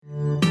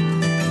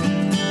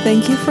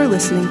Thank you for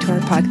listening to our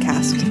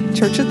podcast.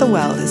 Church at the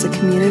Well is a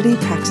community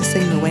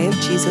practicing the way of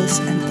Jesus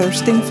and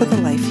thirsting for the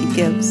life he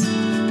gives.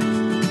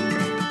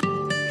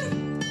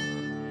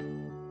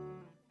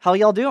 How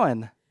y'all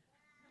doing?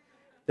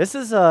 This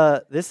is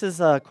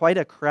quite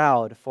a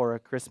crowd for a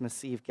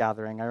Christmas Eve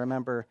gathering. I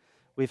remember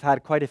we've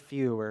had quite a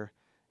few where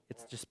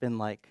it's just been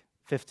like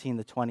 15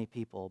 to 20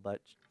 people,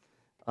 but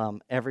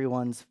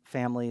everyone's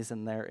families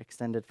and their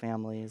extended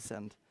families,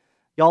 and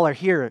y'all are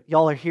here.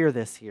 Y'all are here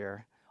this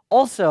year.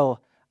 Also,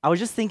 I was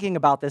just thinking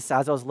about this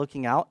as I was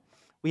looking out.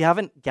 We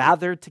haven't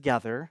gathered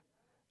together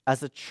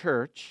as a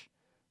church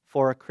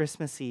for a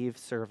Christmas Eve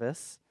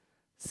service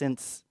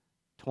since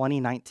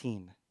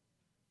 2019.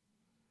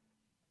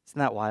 Isn't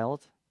that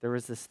wild? There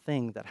was this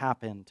thing that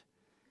happened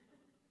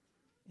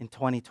in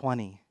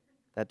 2020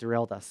 that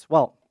derailed us.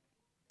 Well,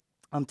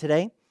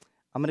 today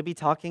I'm going to be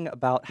talking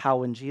about how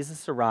when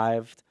Jesus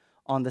arrived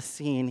on the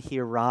scene, he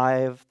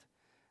arrived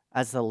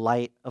as the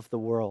light of the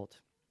world.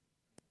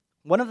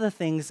 One of the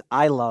things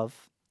I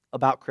love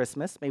about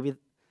Christmas, maybe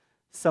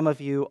some of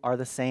you are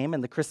the same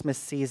in the Christmas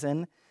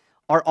season,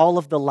 are all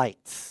of the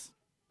lights.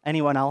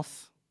 Anyone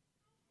else?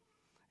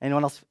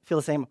 Anyone else feel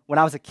the same? When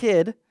I was a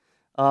kid,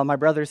 my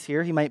brother's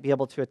here. He might be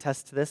able to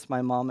attest to this,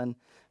 my mom and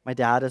my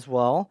dad as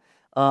well.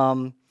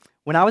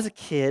 When I was a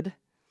kid,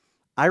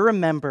 I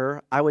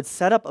remember I would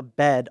set up a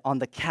bed on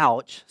the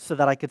couch so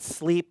that I could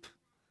sleep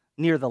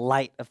near the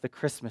light of the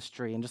Christmas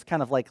tree and just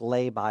kind of like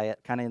lay by it,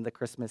 kind of in the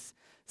Christmas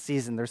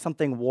season. There's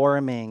something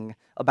warming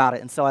about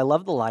it. And so I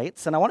love the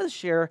lights. And I wanted to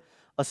share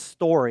a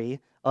story,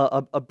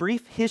 a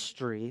brief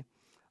history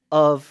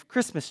of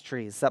Christmas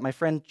trees that my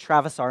friend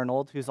Travis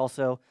Arnold, who's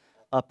also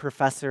a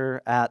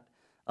professor at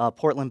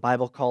Portland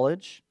Bible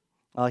College,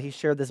 he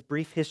shared this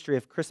brief history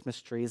of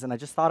Christmas trees, and I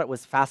just thought it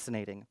was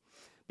fascinating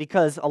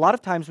because a lot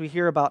of times we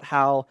hear about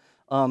how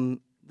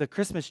the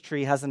Christmas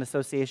tree has an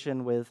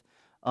association with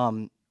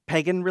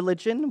pagan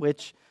religion,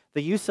 which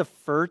the use of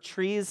fir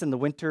trees in the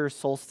winter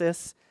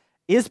solstice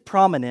is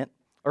prominent,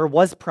 or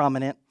was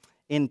prominent,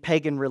 in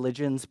pagan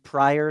religions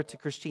prior to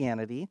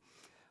Christianity.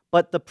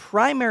 But the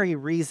primary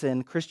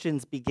reason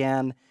Christians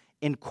began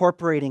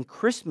incorporating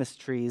Christmas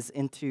trees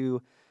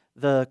into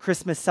the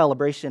Christmas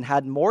celebration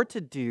had more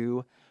to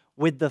do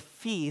with the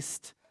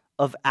feast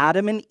of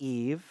Adam and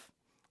Eve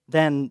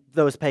than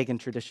those pagan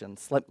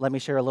traditions. Let me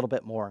share a little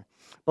bit more.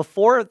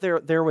 Before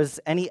there was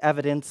any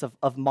evidence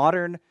of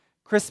modern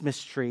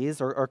Christmas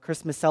trees or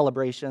Christmas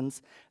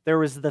celebrations, there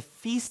was the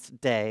feast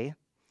day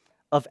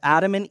of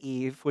Adam and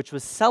Eve, which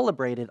was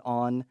celebrated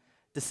on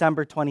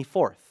December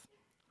 24th,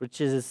 which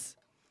is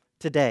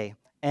today.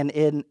 And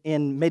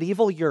in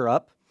medieval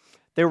Europe,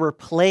 there were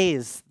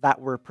plays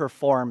that were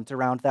performed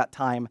around that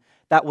time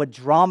that would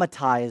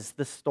dramatize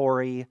the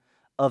story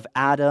of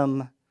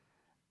Adam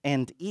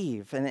and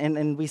Eve.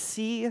 And we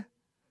see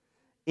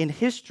in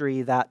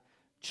history that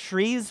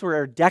trees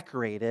were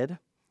decorated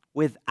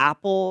with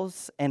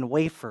apples and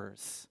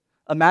wafers.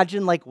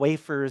 Imagine like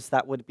wafers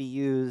that would be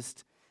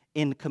used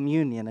in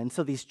communion. And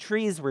so these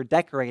trees were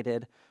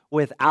decorated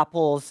with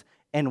apples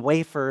and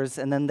wafers,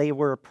 and then they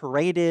were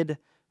paraded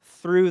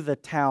through the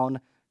town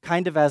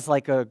kind of as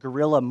like a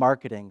guerrilla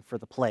marketing for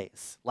the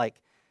plays.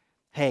 Like,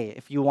 hey,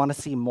 if you want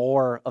to see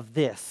more of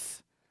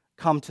this,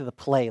 come to the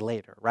play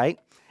later, right?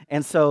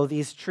 And so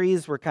these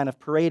trees were kind of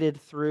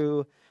paraded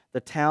through the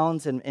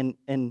towns,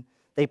 and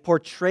they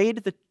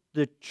portrayed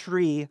the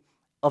tree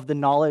of the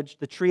knowledge,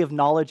 the tree of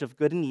knowledge of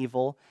good and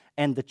evil,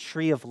 and the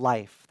tree of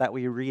life that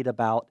we read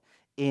about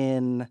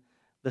in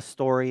the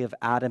story of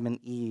Adam and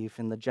Eve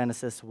in the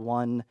Genesis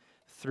 1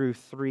 through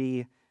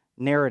 3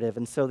 narrative.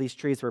 And so these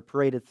trees were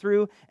paraded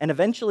through, and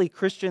eventually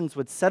Christians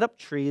would set up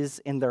trees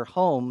in their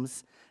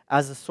homes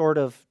as a sort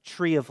of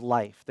tree of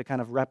life to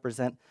kind of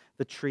represent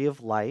the tree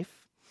of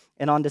life.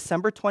 And on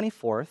December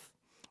 24th,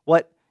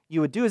 what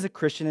you would do as a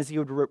Christian is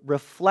you would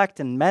reflect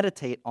and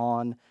meditate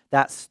on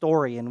that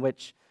story in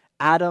which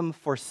Adam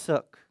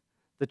forsook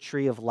the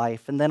tree of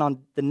life. And then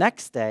on the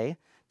next day,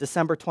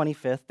 December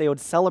 25th, they would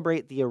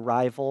celebrate the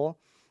arrival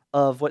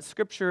of what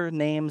Scripture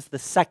names the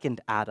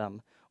second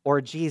Adam,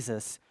 or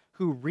Jesus,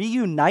 who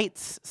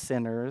reunites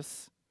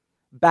sinners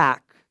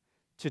back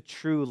to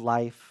true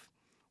life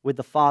with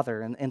the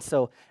Father. And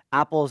so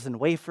apples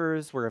and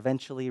wafers were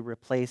eventually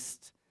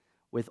replaced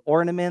with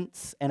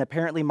ornaments. And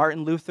apparently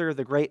Martin Luther,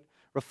 the great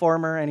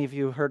reformer, any of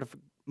you heard of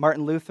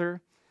Martin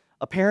Luther?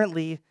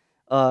 Apparently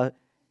Martin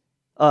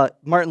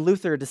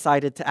Luther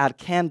decided to add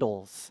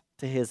candles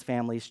to his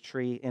family's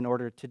tree in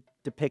order to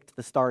depict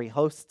the starry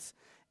hosts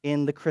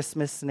in the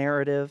Christmas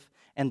narrative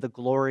and the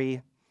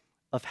glory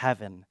of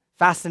heaven.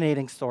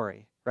 Fascinating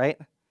story, right?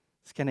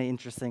 It's kind of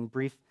interesting,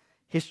 brief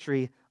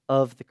history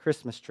of the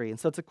Christmas tree. And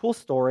so it's a cool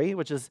story,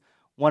 which is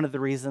one of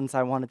the reasons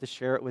I wanted to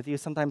share it with you.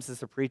 Sometimes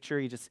as a preacher,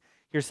 you just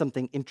hear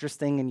something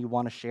interesting and you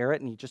want to share it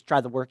and you just try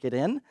to work it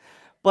in.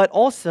 But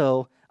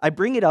also, I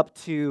bring it up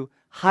to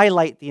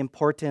highlight the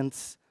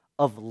importance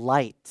of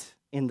light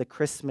in the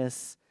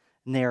Christmas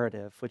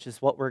narrative, which is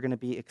what we're going to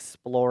be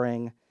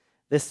exploring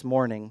this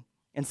morning.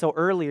 And so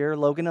earlier,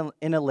 Logan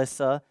and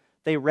Alyssa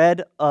they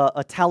read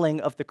a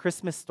telling of the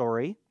Christmas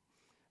story.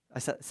 I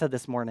said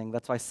this morning,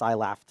 that's why Cy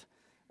laughed.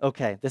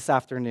 Okay, this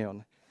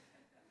afternoon.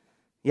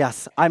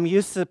 Yes, I'm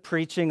used to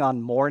preaching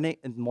on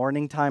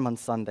morning time on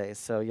Sundays,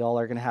 so y'all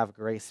are going to have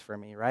grace for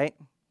me, right?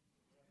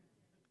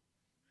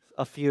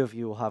 A few of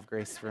you will have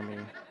grace for me.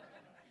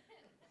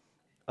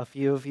 A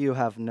few of you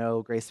have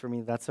no grace for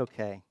me. That's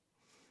okay.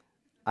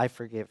 I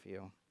forgive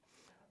you.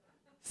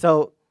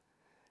 So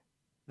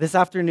this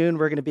afternoon,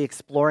 we're going to be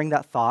exploring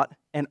that thought.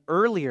 And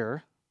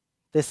earlier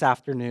this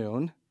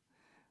afternoon,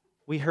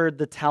 we heard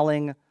the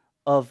telling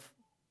of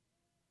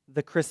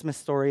the Christmas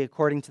story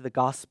according to the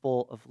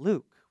Gospel of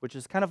Luke, which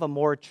is kind of a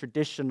more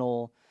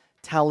traditional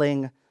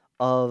telling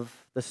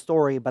of the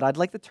story. But I'd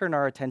like to turn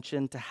our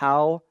attention to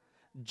how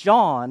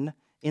John,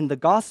 in the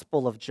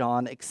Gospel of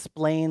John,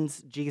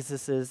 explains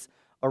Jesus'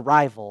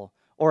 arrival.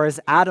 Or as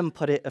Adam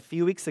put it a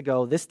few weeks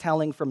ago, this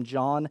telling from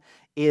John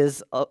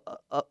is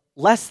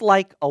less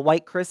like a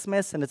white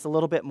Christmas, and it's a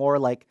little bit more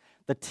like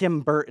the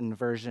Tim Burton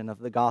version of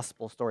the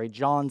gospel story.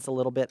 John's a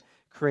little bit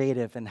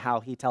creative in how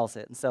he tells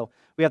it. And so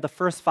we have the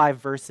first 5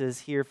 verses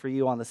here for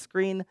you on the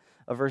screen,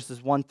 of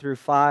verses 1 through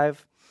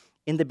 5.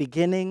 In the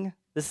beginning,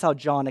 this is how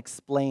John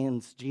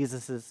explains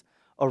Jesus'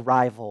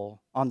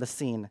 arrival on the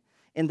scene.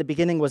 In the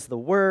beginning was the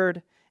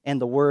Word,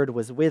 and the Word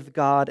was with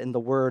God, and the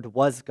Word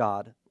was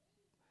God.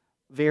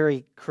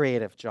 Very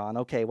creative, John.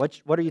 Okay,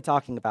 what are you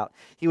talking about?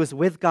 He was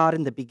with God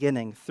in the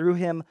beginning. Through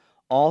him,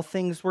 all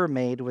things were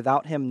made.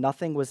 Without him,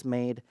 nothing was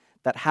made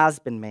that has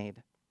been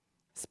made.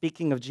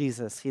 Speaking of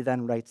Jesus, he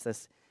then writes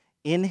this: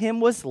 in him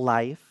was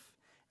life,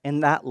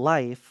 and that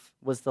life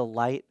was the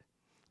light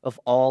of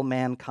all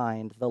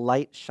mankind. The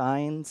light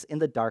shines in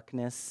the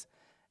darkness,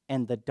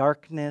 and the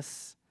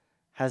darkness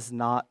has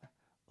not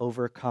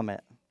overcome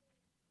it.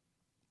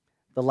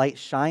 The light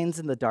shines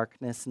in the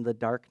darkness, and the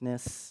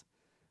darkness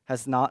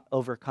has not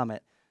overcome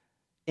it.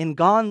 In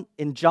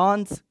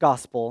John's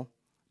gospel,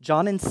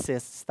 John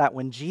insists that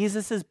when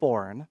Jesus is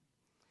born,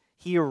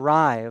 he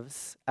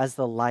arrives as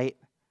the light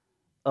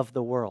of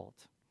the world.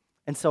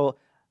 And so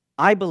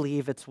I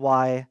believe it's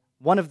one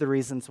of the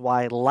reasons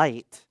why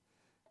light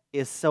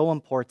is so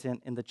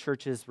important in the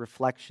church's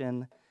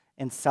reflection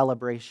and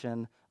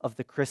celebration of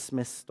the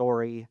Christmas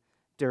story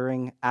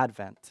during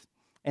Advent.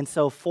 And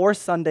so 4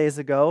 Sundays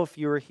ago, if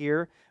you were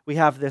here, we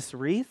have this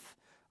wreath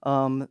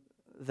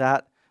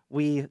that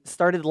we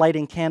started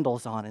lighting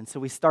candles on. And so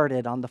we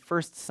started on the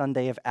first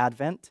Sunday of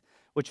Advent,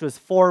 which was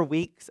 4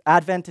 weeks.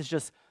 Advent is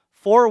just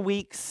 4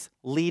 weeks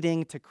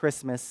leading to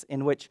Christmas,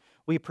 in which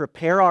we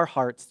prepare our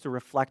hearts to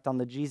reflect on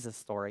the Jesus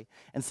story.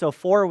 And so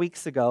 4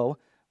 weeks ago,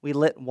 we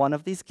lit one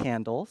of these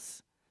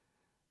candles.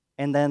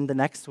 And then the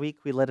next week,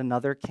 we lit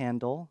another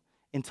candle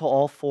until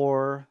all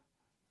 4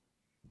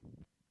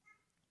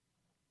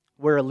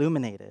 were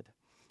illuminated.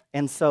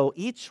 And so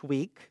each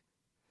week,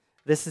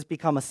 this has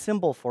become a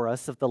symbol for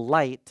us of the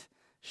light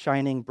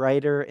shining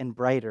brighter and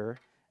brighter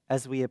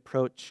as we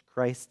approach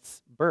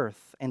Christ's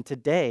birth. And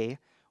today,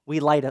 we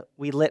lit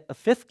a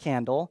 5th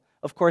candle.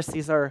 Of course,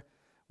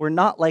 we're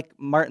not like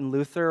Martin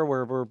Luther,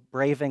 where we're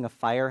braving a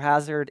fire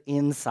hazard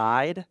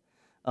inside.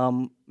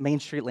 Main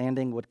Street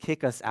Landing would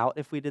kick us out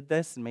if we did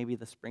this, and maybe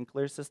the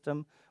sprinkler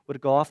system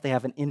would go off. They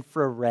have an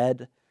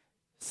infrared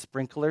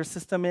sprinkler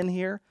system in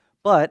here.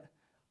 But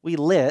we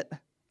lit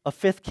a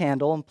 5th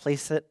candle and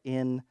place it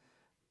in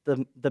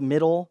the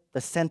middle,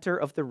 the center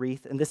of the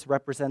wreath, and this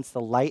represents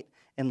the light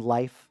and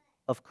life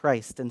of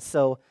Christ. And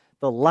so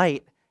the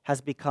light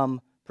has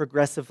become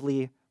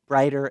progressively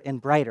brighter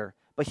and brighter.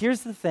 But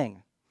here's the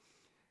thing.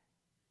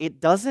 It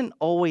doesn't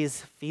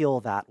always feel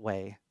that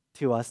way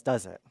to us,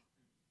 does it?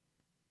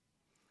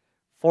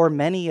 For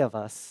many of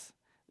us,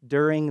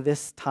 during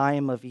this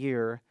time of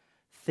year,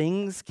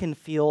 things can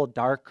feel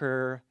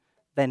darker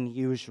than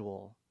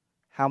usual.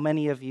 How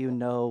many of you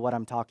know what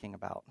I'm talking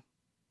about?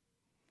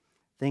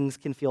 Things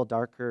can feel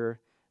darker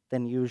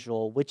than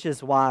usual, which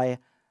is why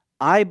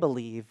I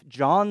believe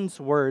John's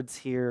words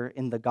here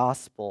in the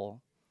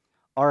gospel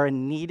are a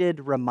needed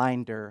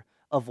reminder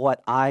of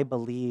what I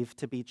believe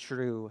to be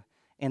true,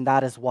 and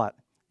that is what?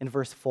 In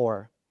verse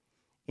 4,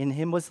 in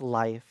him was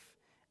life,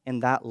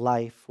 and that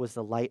life was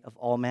the light of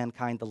all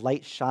mankind. The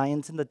light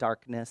shines in the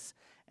darkness,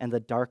 and the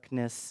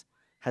darkness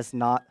has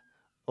not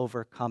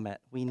overcome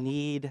it. We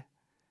need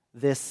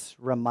this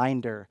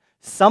reminder.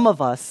 Some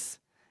of us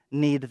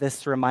need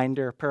this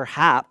reminder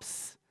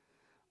perhaps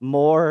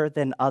more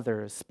than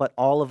others, but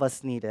all of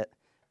us need it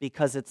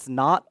because it's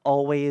not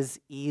always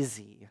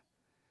easy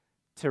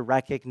to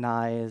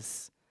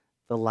recognize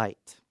the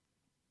light.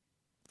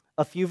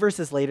 A few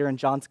verses later in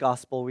John's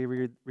gospel, we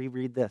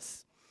read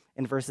this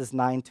in verses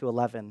 9 to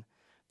 11.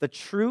 The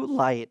true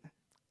light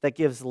that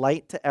gives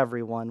light to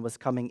everyone was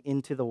coming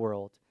into the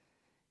world.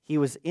 He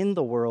was in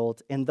the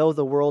world, and though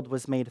the world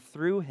was made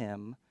through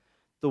him,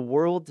 the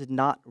world did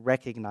not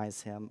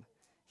recognize him.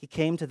 He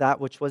came to that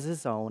which was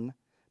his own,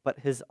 but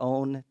his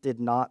own did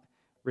not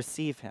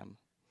receive him.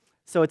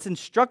 So it's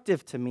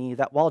instructive to me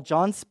that while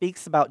John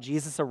speaks about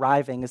Jesus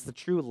arriving as the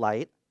true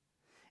light,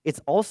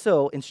 it's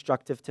also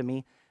instructive to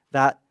me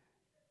that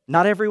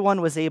Not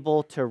everyone was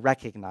able to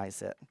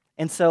recognize it.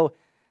 And so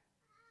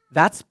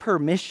that's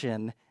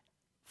permission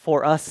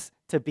for us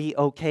to be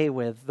okay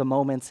with the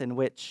moments in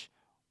which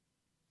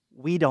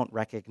we don't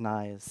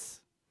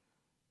recognize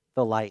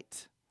the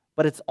light.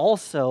 But it's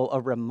also a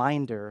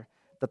reminder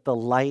that the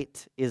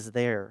light is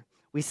there.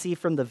 We see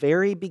from the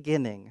very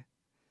beginning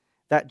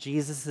that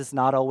Jesus is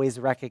not always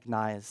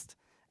recognized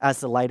as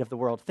the light of the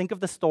world. Think of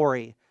the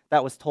story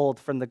that was told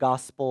from the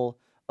Gospel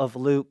of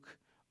Luke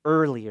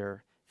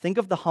earlier. Think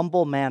of the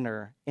humble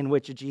manner in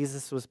which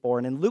Jesus was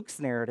born. In Luke's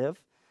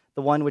narrative,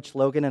 the one which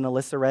Logan and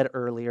Alyssa read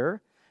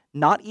earlier,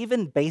 not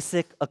even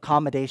basic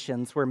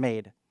accommodations were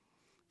made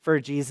for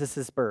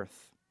Jesus'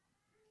 birth.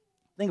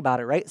 Think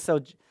about it, right?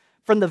 So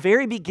from the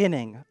very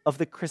beginning of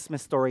the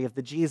Christmas story, of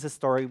the Jesus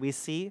story, we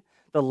see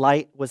the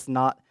light was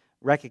not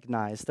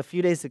recognized. A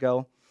few days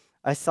ago,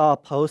 I saw a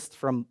post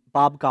from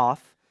Bob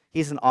Goff.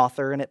 He's an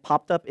author, and it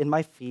popped up in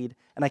my feed,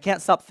 and I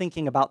can't stop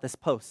thinking about this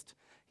post.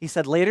 He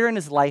said, later in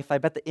his life, I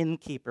bet the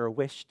innkeeper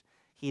wished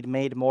he'd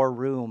made more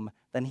room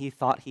than he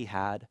thought he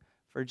had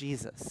for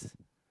Jesus.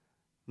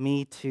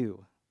 Me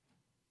too.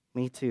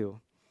 Me too.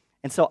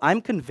 And so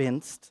I'm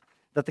convinced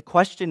that the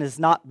question is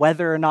not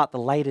whether or not the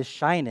light is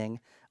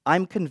shining.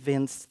 I'm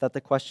convinced that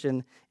the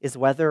question is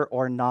whether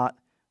or not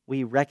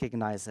we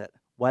recognize it,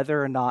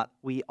 whether or not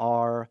we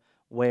are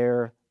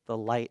where the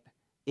light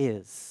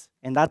is.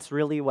 And that's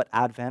really what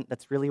Advent,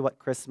 that's really what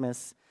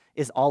Christmas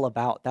is all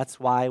about. That's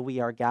why we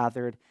are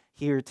gathered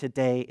here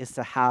today, is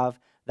to have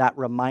that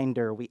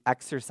reminder. We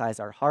exercise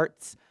our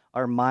hearts,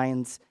 our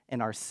minds,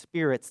 and our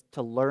spirits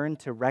to learn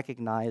to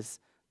recognize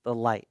the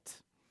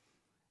light.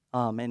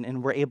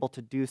 And we're able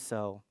to do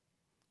so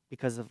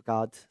because of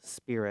God's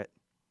Spirit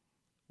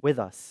with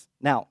us.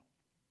 Now,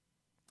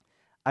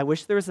 I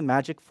wish there was a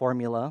magic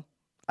formula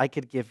I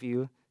could give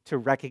you to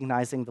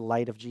recognizing the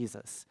light of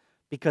Jesus,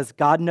 because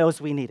God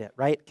knows we need it,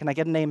 right? Can I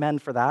get an amen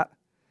for that?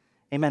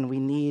 Amen. We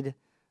need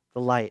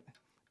the light.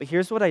 But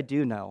here's what I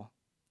do know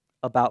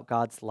about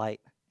God's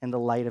light and the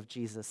light of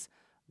Jesus.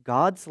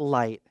 God's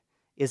light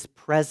is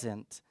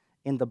present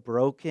in the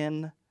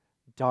broken,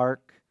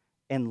 dark,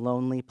 and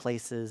lonely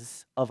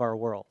places of our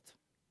world,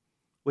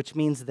 which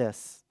means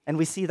this, and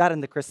we see that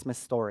in the Christmas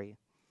story.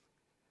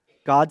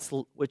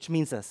 Which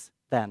means this,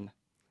 then.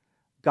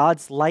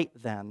 God's light,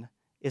 then,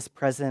 is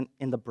present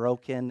in the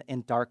broken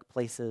and dark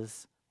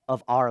places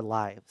of our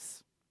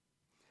lives.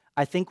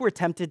 I think we're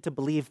tempted to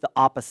believe the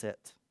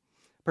opposite.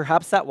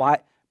 Perhaps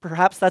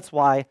that's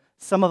why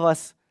some of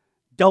us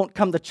don't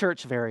come to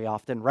church very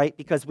often, right?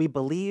 Because we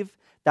believe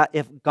that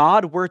if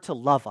God were to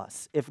love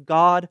us,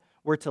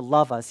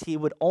 he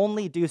would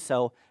only do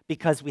so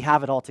because we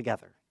have it all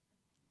together,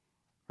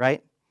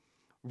 right?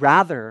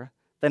 Rather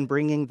than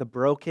bringing the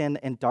broken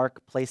and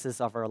dark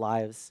places of our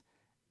lives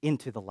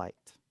into the light.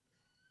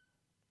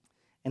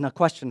 And a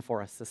question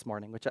for us this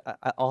morning, which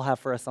I'll have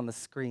for us on the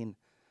screen.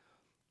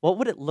 What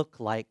would it look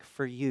like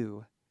for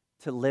you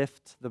to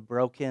lift the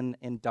broken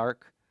and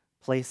dark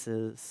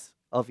places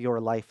of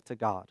your life to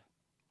God?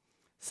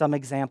 Some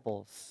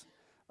examples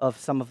of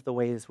some of the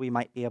ways we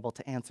might be able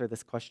to answer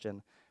this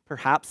question.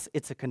 Perhaps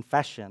it's a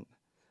confession.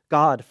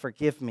 God,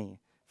 forgive me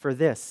for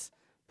this.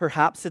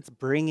 Perhaps it's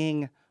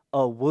bringing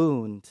a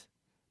wound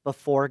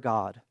before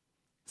God,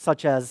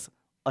 such as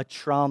a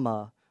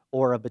trauma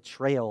or a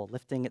betrayal,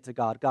 lifting it to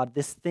God. God,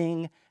 this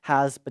thing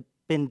has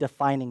been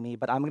defining me,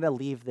 but I'm going to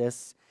leave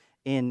this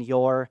in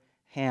your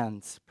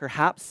hands.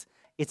 Perhaps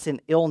it's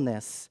an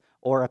illness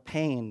or a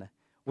pain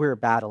we're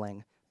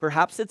battling.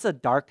 Perhaps it's a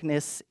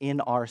darkness in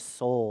our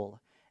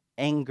soul,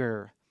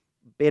 anger,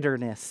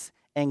 bitterness,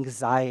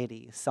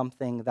 anxiety,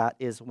 something that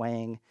is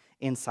weighing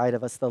inside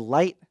of us. The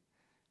light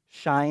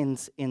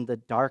shines in the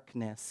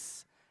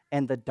darkness,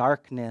 and the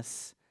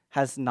darkness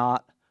has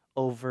not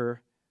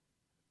overcome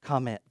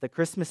it. The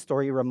Christmas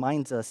story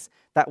reminds us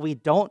that we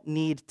don't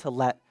need to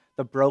let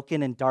the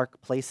broken and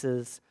dark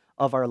places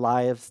of our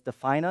lives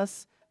define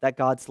us, that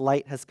God's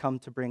light has come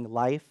to bring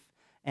life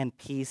and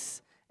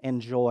peace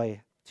and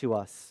joy to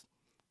us.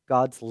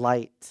 God's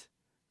light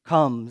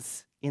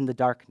comes in the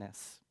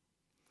darkness.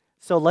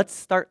 So let's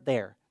start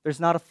there. There's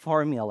not a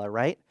formula,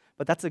 right?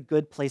 But that's a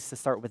good place to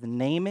start with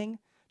naming,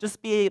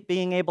 just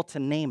being able to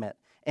name it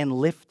and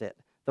lift it,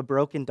 the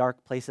broken,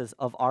 dark places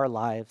of our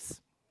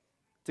lives,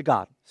 to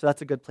God. So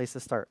that's a good place to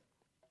start.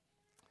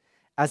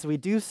 As we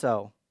do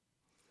so,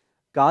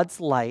 God's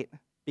light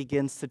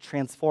begins to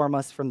transform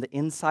us from the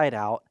inside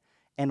out,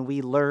 and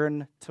we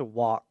learn to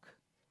walk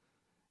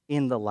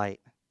in the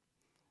light,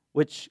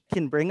 which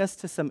can bring us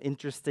to some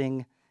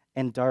interesting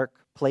and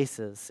dark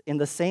places. In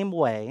the same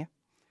way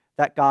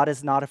that God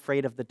is not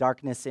afraid of the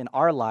darkness in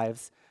our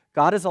lives,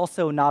 God is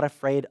also not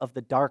afraid of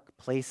the dark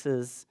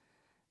places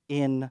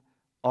in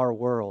our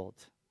world.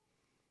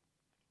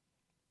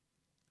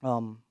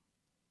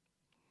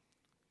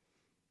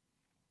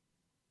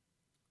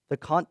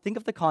 Think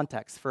of the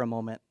context for a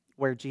moment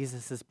where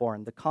Jesus is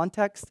born, the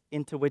context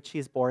into which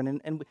he's born.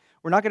 And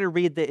we're not going to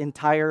read the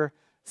entire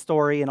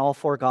story in all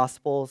four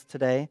Gospels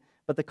today,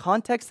 but the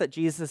context that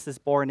Jesus is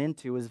born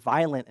into is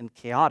violent and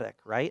chaotic,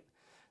 right?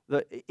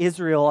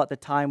 Israel at the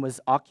time was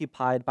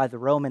occupied by the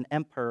Roman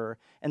emperor,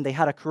 and they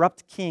had a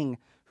corrupt king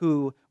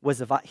who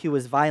was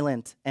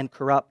violent and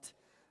corrupt.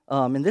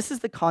 And this is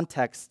the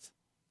context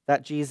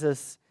that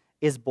Jesus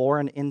is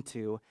born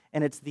into.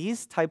 And it's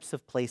these types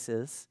of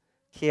places,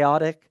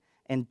 chaotic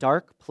and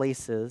dark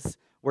places,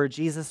 where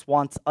Jesus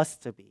wants us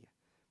to be.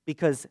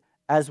 Because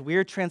as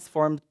we're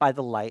transformed by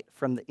the light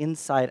from the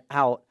inside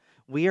out,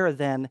 we are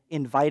then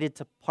invited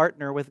to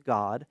partner with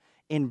God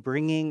in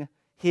bringing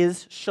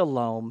his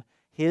shalom,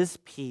 his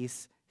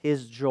peace,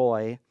 his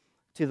joy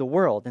to the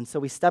world. And so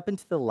we step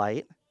into the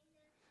light,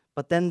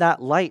 but then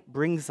that light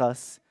brings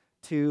us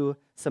to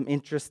some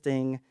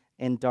interesting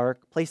and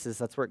dark places.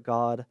 That's where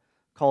God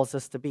calls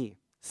us to be.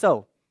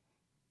 So,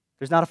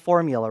 there's not a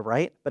formula,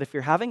 right? But if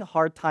you're having a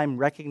hard time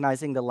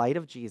recognizing the light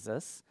of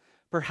Jesus,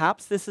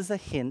 perhaps this is a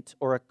hint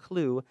or a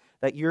clue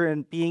that you're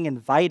being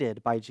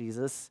invited by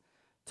Jesus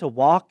to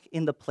walk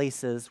in the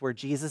places where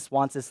Jesus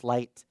wants his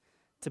light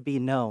to be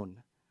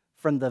known.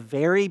 From the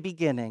very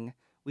beginning,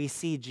 we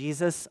see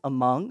Jesus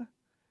among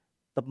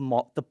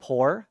the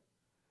poor,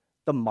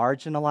 the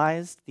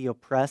marginalized, the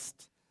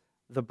oppressed,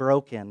 the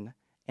broken,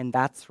 and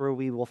that's where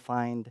we will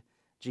find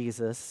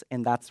Jesus,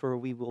 and that's where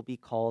we will be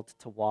called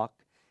to walk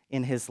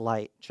in his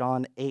light.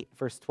 John 8,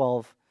 verse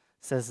 12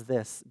 says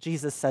this.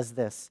 Jesus says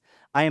this,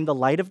 "I am the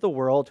light of the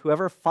world.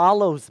 Whoever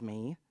follows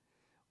me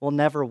will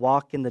never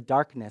walk in the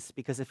darkness,"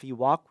 because if you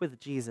walk with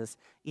Jesus,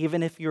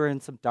 even if you're in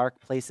some dark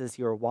places,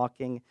 you're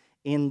walking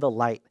in the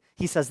light.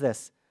 He says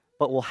this,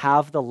 "But will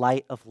have the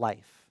light of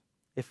life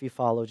if you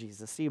follow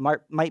Jesus." So you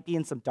might be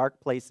in some dark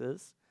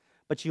places,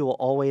 but you will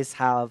always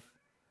have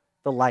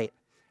the light.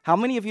 How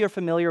many of you are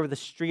familiar with the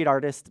street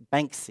artist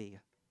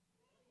Banksy?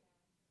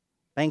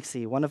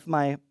 Banksy, one of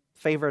my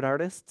favorite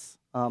artists.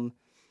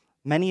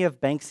 Many of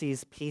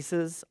Banksy's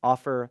pieces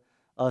offer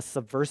a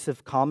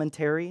subversive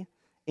commentary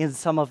in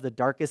some of the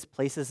darkest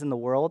places in the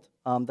world.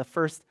 The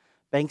first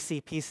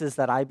Banksy pieces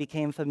that I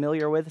became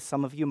familiar with,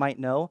 some of you might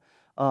know,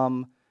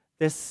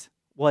 this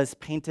was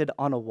painted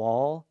on a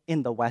wall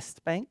in the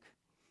West Bank.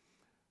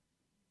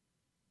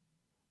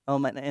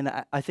 And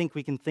I think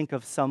we can think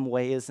of some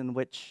ways in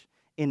which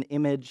an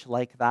image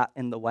like that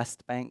in the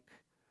West Bank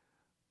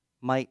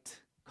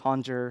might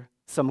conjure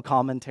some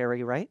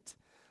commentary, right?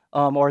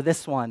 Or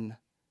this one.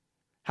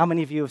 How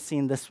many of you have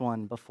seen this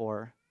one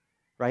before?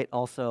 Right?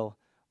 Also,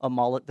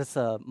 this is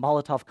a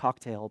Molotov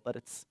cocktail, but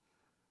it's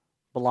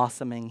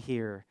blossoming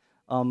here.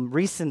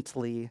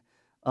 Recently,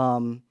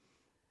 some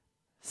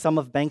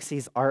of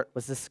Banksy's art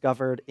was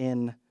discovered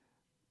in,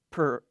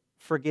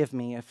 forgive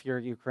me if you're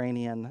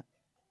Ukrainian,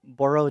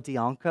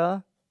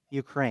 Borodyanka,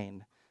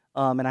 Ukraine.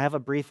 And I have a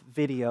brief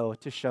video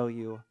to show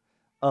you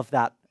of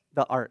the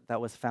art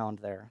that was found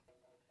there.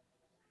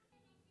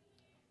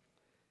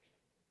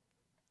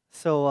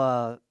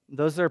 So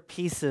those are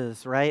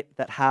pieces, right,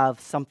 that have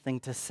something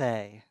to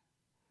say.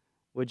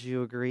 Would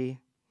you agree?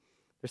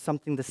 There's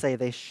something to say.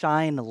 They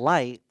shine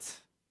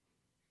light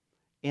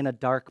in a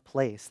dark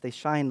place. They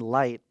shine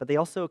light, but they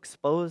also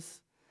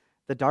expose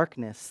the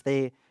darkness.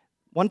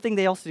 One thing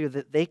they also do is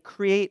that they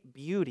create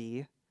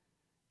beauty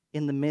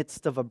in the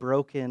midst of a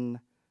broken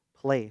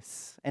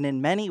place. And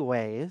in many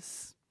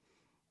ways,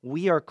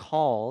 we are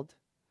called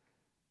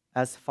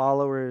as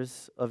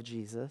followers of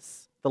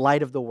Jesus, the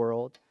light of the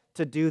world,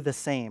 to do the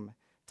same,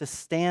 to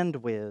stand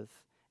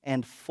with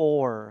and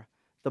for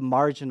the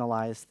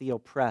marginalized, the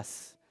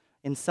oppressed.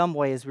 In some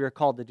ways, we are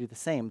called to do the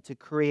same, to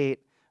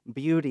create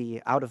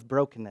beauty out of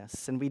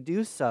brokenness. And we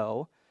do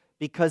so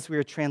because we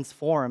are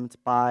transformed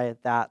by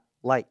that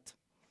light.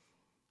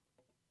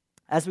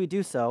 As we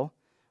do so,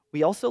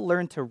 we also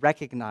learn to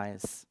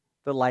recognize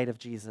the light of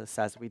Jesus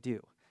as we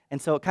do.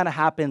 And so it kind of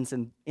happens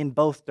in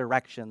both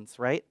directions,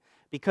 right?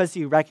 Because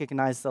you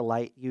recognize the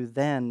light, you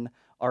then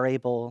are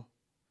able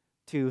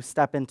to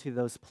step into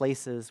those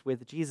places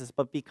with Jesus.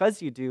 But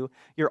because you do,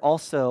 you're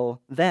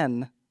also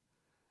then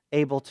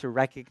able to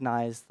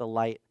recognize the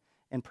light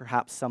in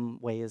perhaps some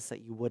ways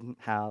that you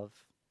wouldn't have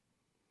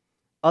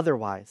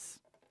otherwise.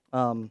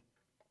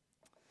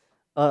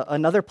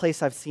 Another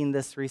place I've seen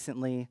this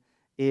recently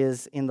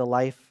is in the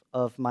life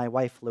of my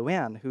wife,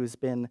 Luann, who's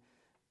been,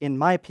 in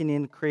my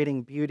opinion,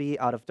 creating beauty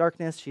out of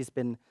darkness. She's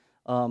been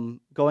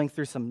going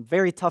through some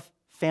very tough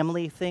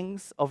family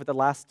things over the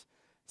last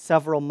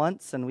several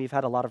months, and we've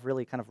had a lot of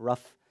really kind of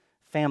rough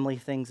family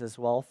things as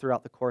well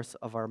throughout the course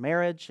of our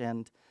marriage,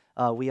 and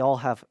we all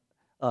have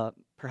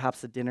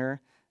perhaps a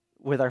dinner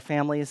with our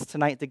families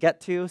tonight to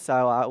get to,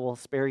 so I will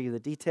spare you the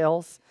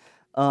details.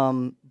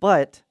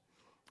 But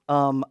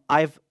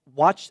I've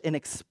watched an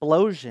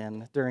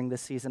explosion during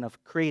this season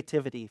of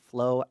creativity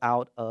flow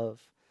out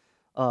of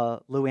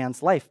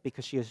Luann's life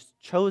because she has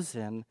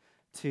chosen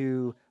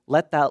to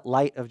let that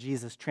light of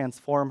Jesus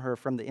transform her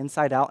from the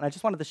inside out. And I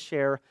just wanted to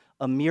share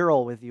a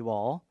mural with you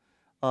all.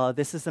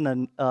 This is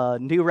in a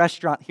new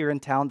restaurant here in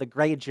town, the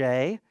Gray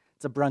J.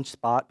 It's a brunch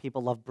spot.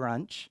 People love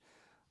brunch.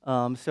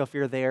 So if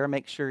you're there,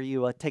 make sure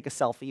you take a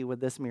selfie with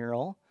this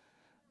mural.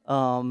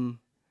 And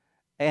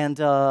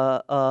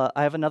I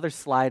have another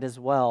slide as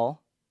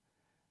well.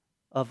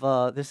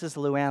 This is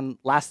Luann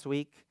last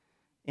week.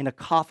 In a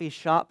coffee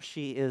shop,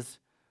 she is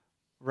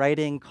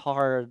writing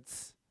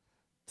cards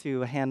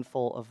to a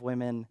handful of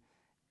women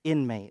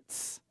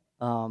inmates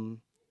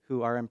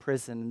who are in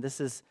prison. And this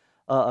is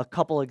a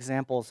couple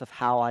examples of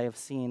how I have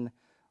seen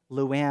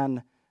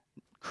Luann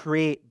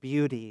create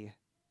beauty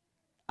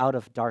out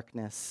of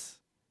darkness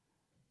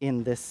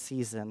in this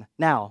season.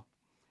 Now,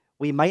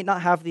 we might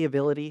not have the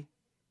ability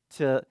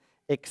to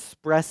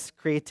express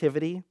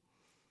creativity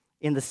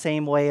in the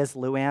same way as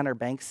Luann or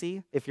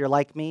Banksy. If you're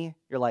like me,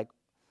 you're like,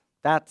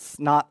 that's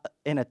not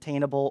an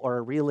attainable or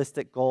a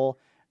realistic goal.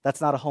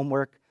 That's not a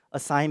homework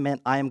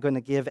assignment I am going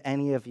to give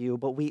any of you.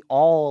 But we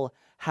all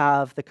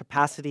have the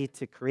capacity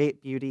to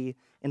create beauty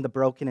in the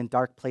broken and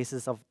dark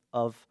places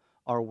of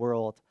our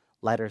world.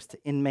 Letters to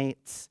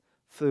inmates,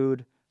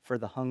 food for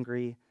the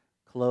hungry,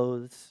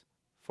 clothes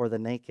for the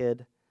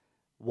naked,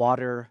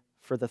 water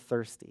for the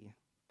thirsty.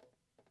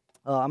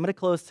 I'm going to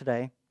close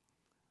today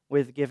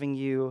with giving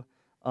you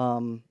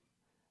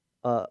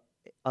a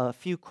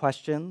few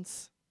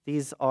questions.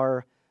 These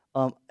are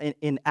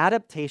an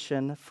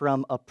adaptation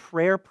from a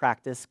prayer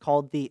practice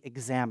called the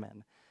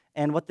Examen.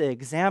 And what the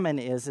Examen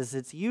is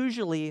it's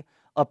usually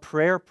a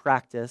prayer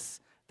practice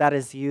that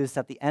is used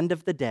at the end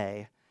of the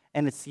day,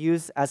 and it's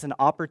used as an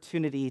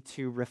opportunity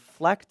to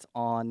reflect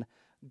on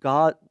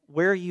God,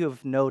 where you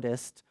have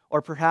noticed,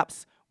 or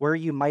perhaps where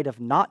you might have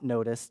not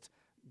noticed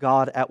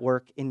God at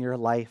work in your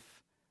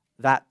life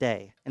that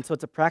day. And so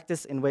it's a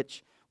practice in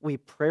which we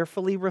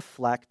prayerfully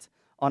reflect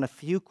on a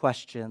few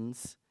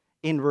questions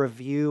in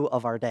review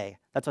of our day.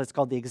 That's why it's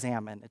called the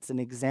Examen. It's an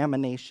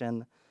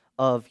examination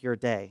of your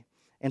day.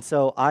 And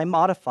so I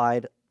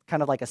modified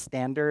kind of like a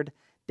standard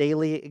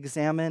daily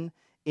Examen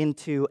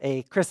into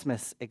a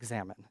Christmas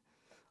Examen.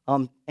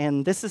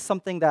 And this is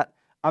something that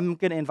I'm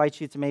going to invite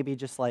you to maybe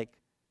just like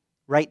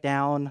write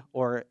down,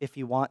 or if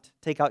you want,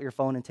 take out your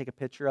phone and take a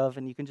picture of,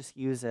 and you can just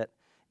use it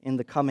in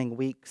the coming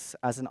weeks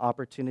as an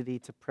opportunity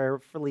to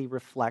prayerfully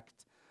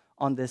reflect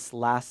on this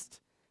last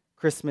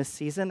Christmas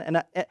season.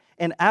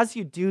 And as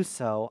you do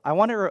so, I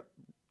want to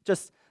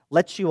just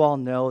let you all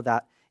know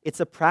that it's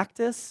a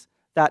practice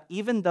that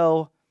even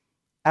though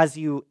as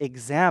you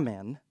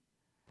examine,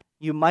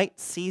 you might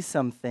see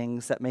some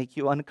things that make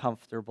you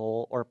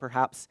uncomfortable, or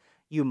perhaps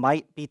you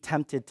might be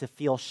tempted to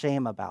feel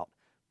shame about.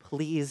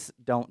 Please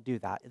don't do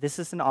that. This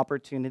is an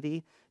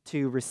opportunity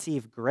to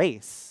receive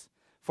grace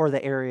for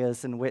the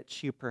areas in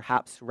which you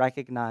perhaps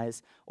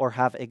recognize or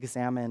have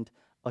examined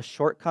a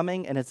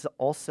shortcoming, and it's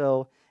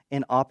also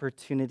an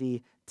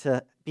opportunity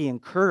to be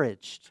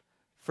encouraged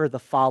for the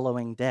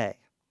following day.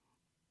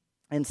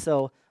 And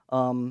so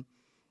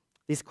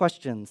these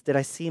questions: did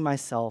I see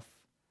myself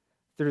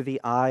through the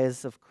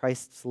eyes of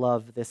Christ's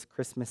love this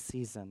Christmas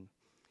season?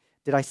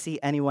 Did I see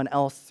anyone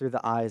else through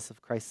the eyes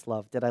of Christ's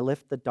love? Did I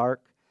lift the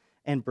dark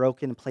and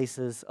broken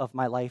places of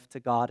my life to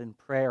God in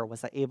prayer?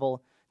 Was I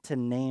able to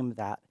name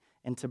that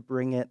and to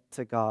bring it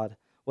to God?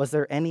 Was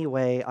there any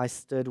way I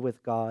stood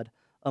with God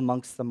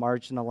amongst the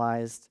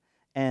marginalized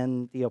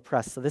and the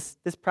oppressed? So this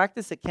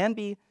practice, it can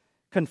be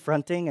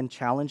confronting and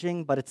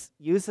challenging, but it's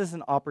used as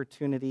an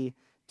opportunity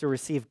to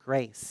receive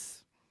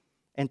grace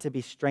and to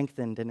be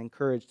strengthened and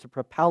encouraged, to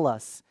propel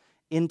us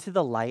into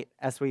the light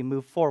as we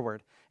move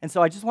forward. And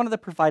so I just wanted to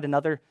provide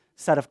another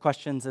set of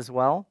questions as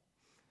well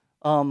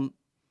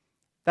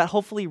that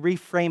hopefully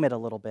reframe it a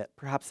little bit.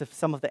 Perhaps if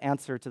some of the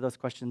answer to those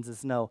questions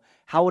is no,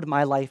 how would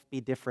my life be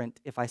different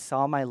if I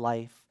saw my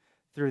life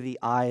through the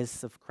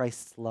eyes of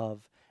Christ's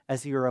love,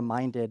 as you are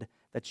reminded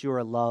that you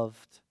are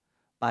loved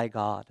by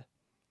God?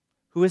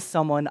 Who is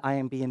someone I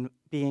am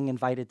being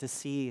invited to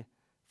see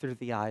through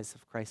the eyes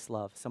of Christ's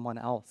love? Someone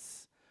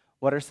else.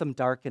 What are some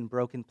dark and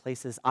broken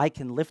places I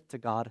can lift to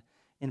God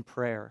in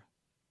prayer?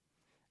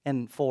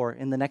 And 4,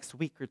 in the next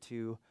week or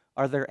two,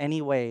 are there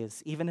any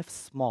ways, even if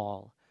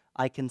small,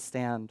 I can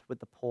stand with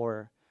the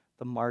poor,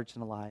 the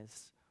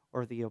marginalized,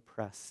 or the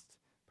oppressed?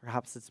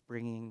 Perhaps it's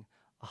bringing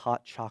a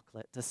hot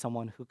chocolate to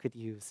someone who could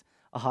use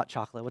a hot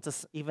chocolate,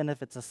 even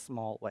if it's a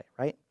small way,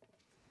 right?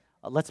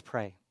 Let's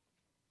pray.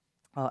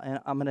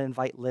 And I'm going to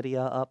invite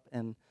Lydia up,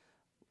 and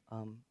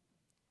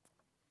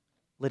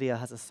Lydia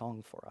has a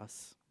song for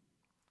us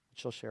that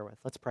she'll share with.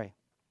 Let's pray.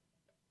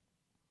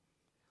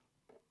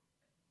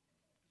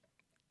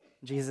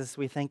 Jesus,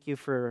 we thank you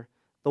for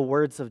the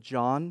words of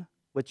John,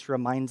 which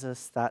reminds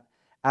us that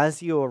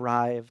as you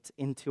arrived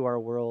into our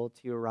world,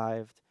 you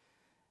arrived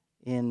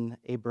in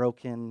a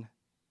broken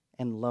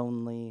and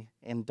lonely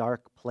and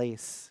dark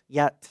place.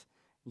 Yet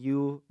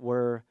you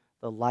were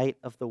the light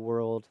of the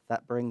world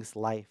that brings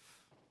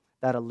life,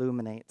 that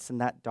illuminates, and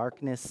that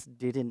darkness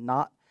did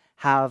not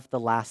have the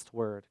last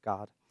word,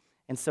 God.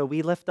 And so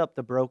we lift up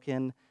the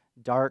broken,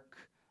 dark,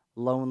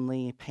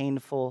 lonely,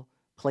 painful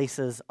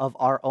places of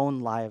our own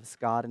lives,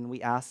 God, and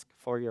we ask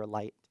for your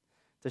light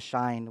to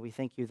shine. We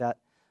thank you that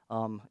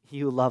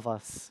you love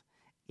us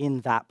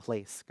in that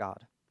place,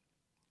 God.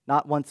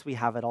 Not once we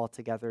have it all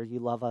together. You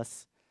love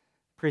us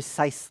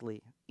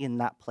precisely in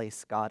that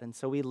place, God. And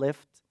so we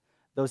lift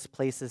those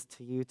places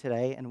to you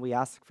today, and we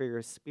ask for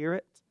your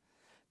Spirit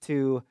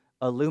to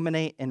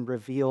illuminate and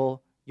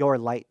reveal your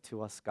light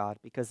to us, God,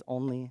 because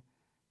only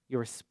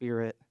your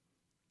Spirit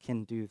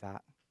can do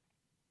that.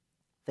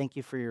 Thank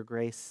you for your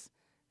grace.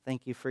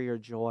 Thank you for your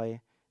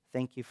joy.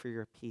 Thank you for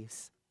your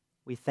peace.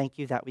 We thank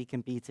you that we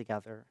can be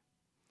together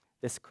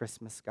this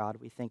Christmas, God.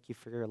 We thank you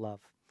for your love.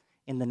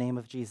 In the name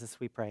of Jesus,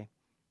 we pray.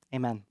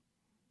 Amen.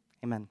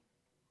 Amen.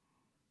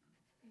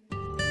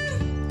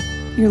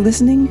 You're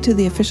listening to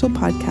the official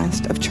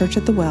podcast of Church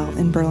at the Well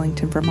in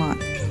Burlington,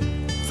 Vermont.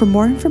 For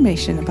more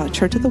information about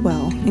Church at the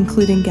Well,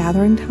 including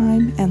gathering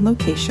time and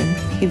location,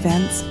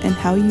 events, and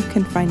how you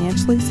can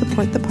financially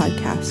support the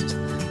podcast,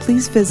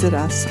 please visit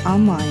us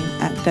online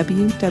at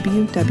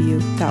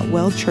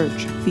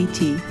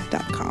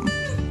www.wellchurchvt.com.